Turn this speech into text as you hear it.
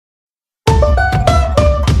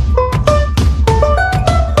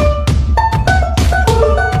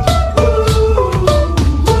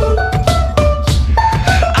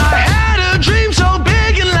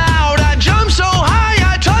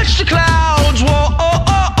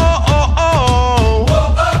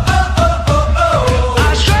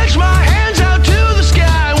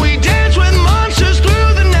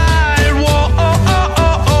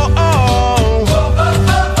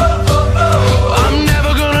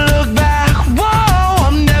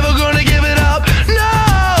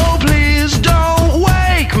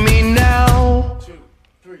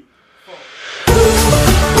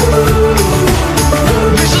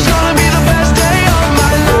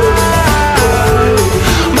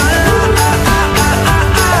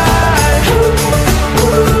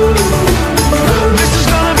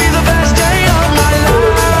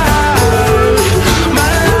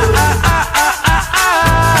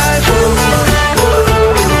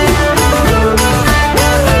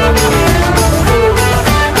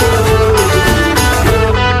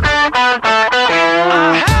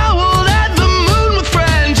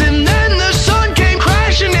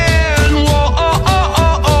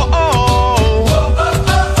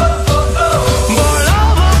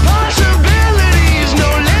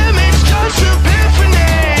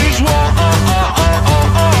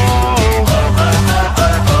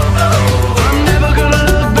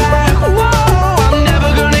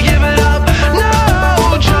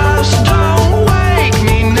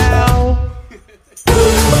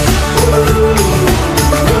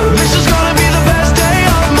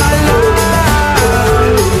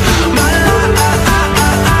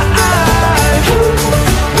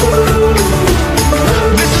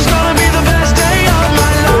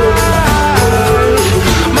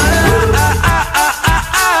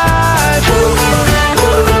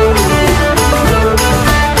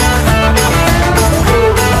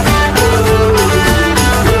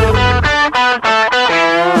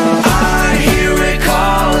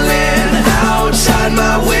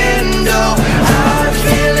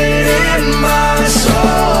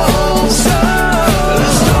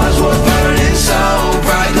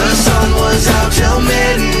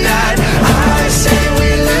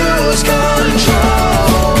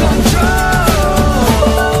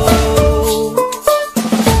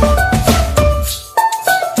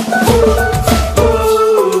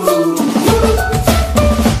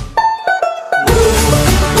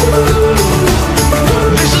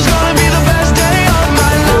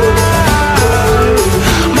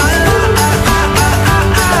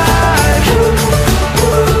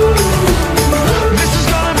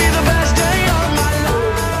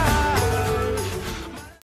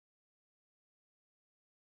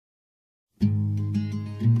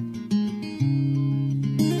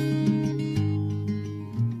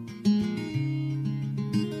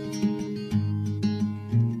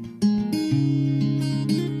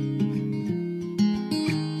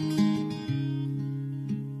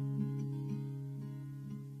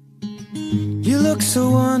so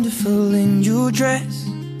wonderful in your dress.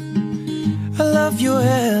 I love your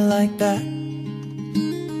hair like that,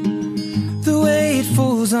 the way it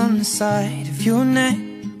falls on the side of your neck,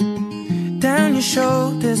 down your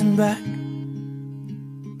shoulders and back.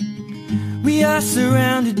 We are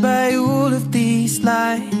surrounded by all of these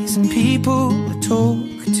lies, and people that talk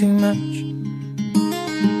too much.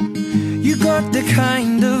 You got the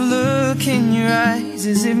kind of look in your eyes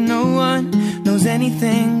as if no one knows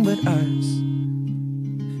anything but us.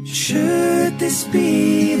 Should this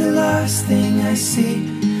be the last thing I see,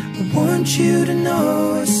 I want you to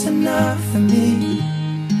know it's enough for me.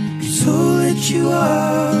 'Cause all that you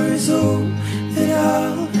are is all that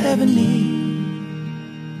I'll ever need.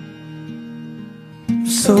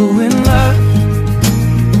 So in love,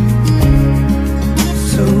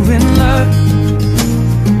 so in love,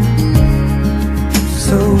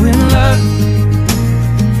 so in love,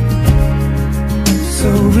 so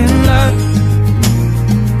in love.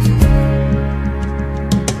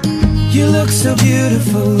 You look so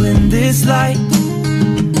beautiful in this light,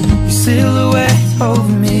 your silhouette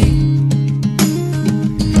over me,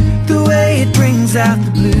 the way it brings out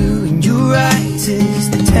the blue in your eyes is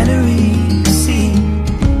the Tenerife Sea.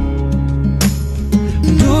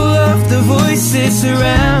 And all of the voices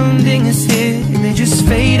surrounding us here, they just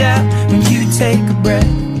fade out when you take a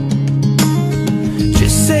breath.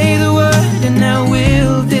 Just say the word and now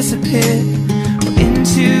we'll disappear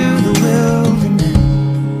into the wilderness.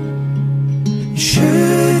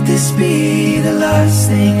 Should this be the last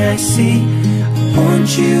thing I see, I want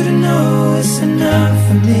you to know it's enough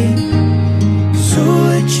for me. 'Cause all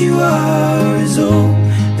that you are is all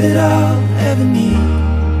that I'll ever need.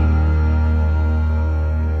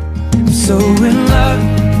 So in love,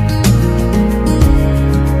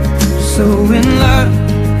 so in love,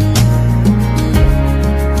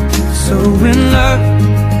 so in love,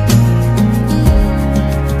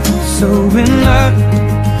 so in love.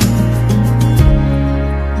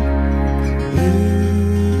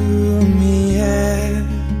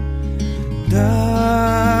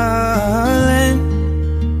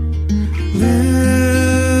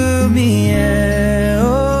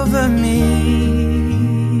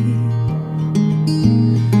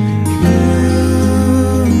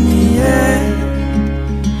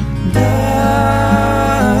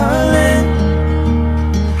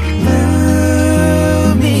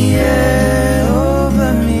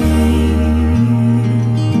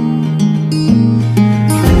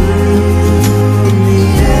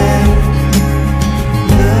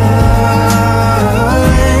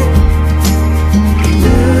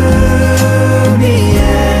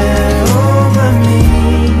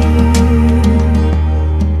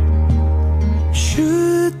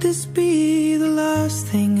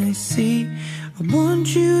 I want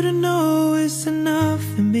you to know it's enough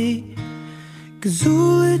for me. 'Cause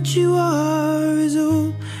all that you are is all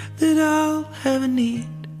that I'll ever need.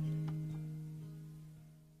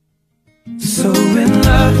 So in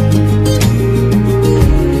love,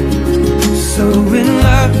 so in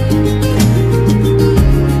love,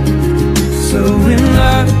 so in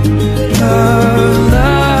love, love,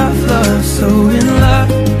 love, love, so in love.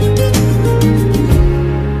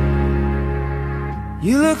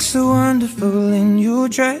 You look so wonderful in your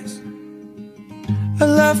dress. I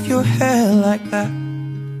love your hair like that.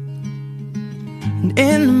 And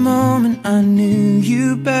in the moment I knew you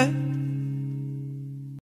better.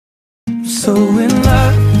 So in love.